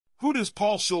Who does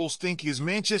Paul Scholes think is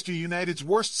Manchester United's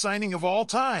worst signing of all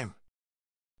time?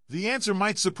 The answer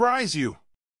might surprise you.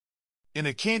 In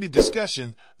a candid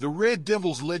discussion, the Red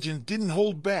Devils legend didn't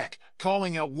hold back,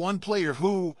 calling out one player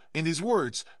who, in his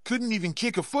words, couldn't even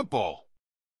kick a football.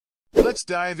 Let's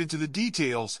dive into the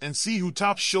details and see who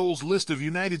tops Scholes' list of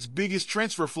United's biggest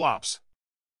transfer flops.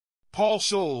 Paul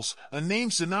Scholes, a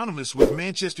name synonymous with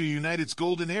Manchester United's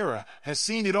golden era, has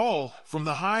seen it all, from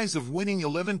the highs of winning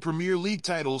 11 Premier League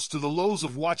titles to the lows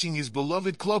of watching his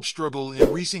beloved club struggle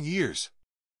in recent years.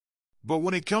 But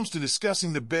when it comes to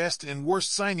discussing the best and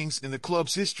worst signings in the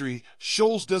club's history,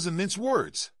 Scholes doesn't mince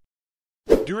words.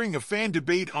 During a fan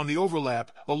debate on The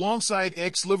Overlap, alongside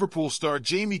ex-Liverpool star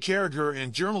Jamie Carragher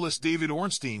and journalist David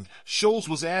Ornstein, Scholes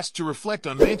was asked to reflect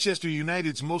on Manchester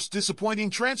United's most disappointing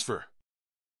transfer.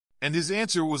 And his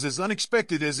answer was as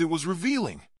unexpected as it was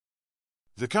revealing.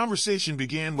 The conversation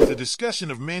began with a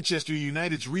discussion of Manchester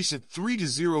United's recent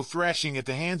 3-0 thrashing at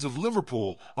the hands of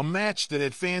Liverpool, a match that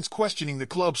had fans questioning the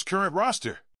club's current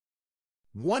roster.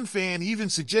 One fan even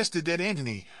suggested that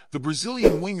Antony, the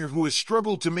Brazilian winger who has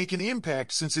struggled to make an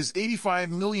impact since his £85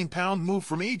 million move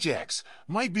from Ajax,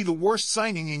 might be the worst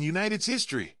signing in United's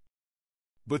history.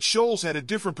 But Scholes had a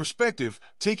different perspective,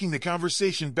 taking the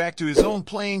conversation back to his own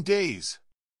playing days.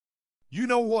 "You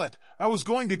know what, I was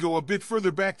going to go a bit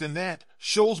further back than that,"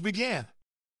 Scholes began.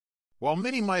 While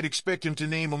many might expect him to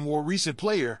name a more recent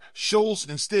player, Scholes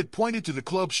instead pointed to the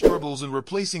club's struggles in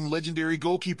replacing legendary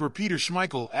goalkeeper Peter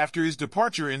Schmeichel after his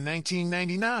departure in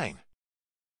 1999.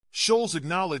 Scholes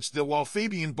acknowledged that while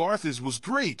Fabian Barthez was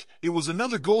great, it was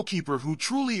another goalkeeper who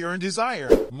truly earned his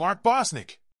ire, Mark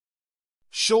Bosnich.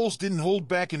 Scholes didn't hold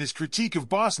back in his critique of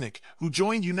Bosnich, who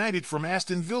joined United from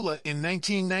Aston Villa in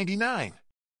 1999.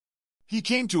 "He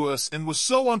came to us and was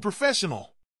so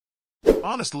unprofessional.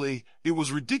 Honestly, it was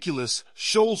ridiculous,"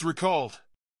 Scholes recalled.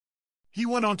 He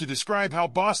went on to describe how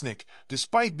Bosnich,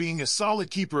 despite being a solid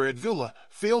keeper at Villa,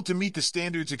 failed to meet the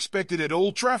standards expected at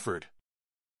Old Trafford.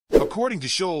 According to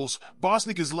Scholes,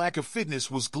 Bosnich's lack of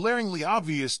fitness was glaringly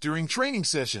obvious during training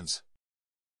sessions.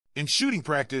 "In shooting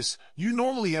practice, you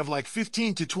normally have like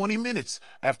 15 to 20 minutes.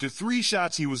 After 3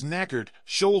 shots he was knackered,"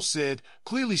 Scholes said,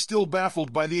 clearly still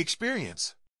baffled by the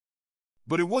experience.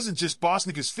 But it wasn't just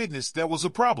Bosnich's fitness that was a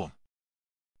problem.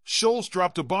 Scholes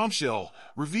dropped a bombshell,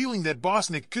 revealing that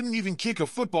Bosnich couldn't even kick a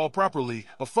football properly,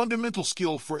 a fundamental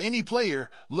skill for any player,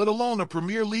 let alone a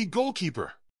Premier League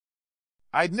goalkeeper.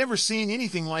 "I'd never seen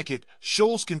anything like it,"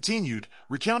 Scholes continued,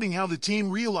 recounting how the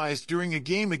team realized during a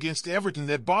game against Everton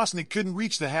that Bosnich couldn't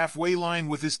reach the halfway line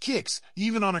with his kicks,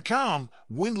 even on a calm,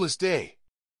 windless day.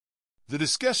 The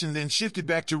discussion then shifted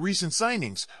back to recent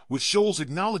signings, with Scholes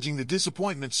acknowledging the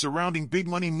disappointment surrounding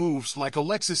big-money moves like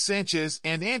Alexis Sanchez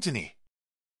and Antony.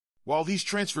 While these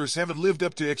transfers haven't lived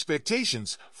up to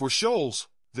expectations, for Scholes,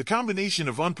 the combination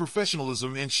of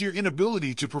unprofessionalism and sheer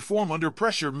inability to perform under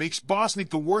pressure makes Bosnich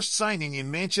the worst signing in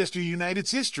Manchester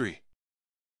United's history.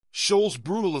 Scholes'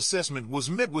 brutal assessment was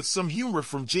met with some humor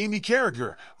from Jamie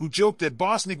Carragher, who joked that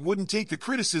Bosnich wouldn't take the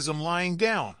criticism lying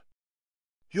down.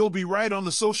 "He'll be right on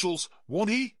the socials, won't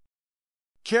he?"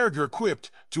 Carragher quipped,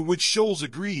 to which Scholes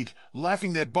agreed,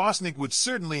 laughing that Bosnich would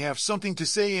certainly have something to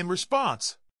say in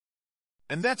response.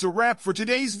 And that's a wrap for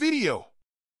today's video.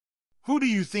 Who do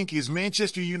you think is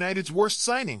Manchester United's worst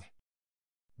signing?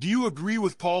 Do you agree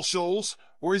with Paul Scholes,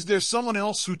 or is there someone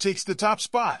else who takes the top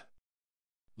spot?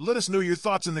 Let us know your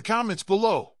thoughts in the comments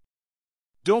below.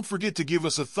 Don't forget to give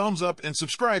us a thumbs up and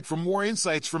subscribe for more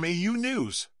insights from AU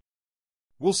News.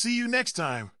 We'll see you next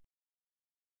time.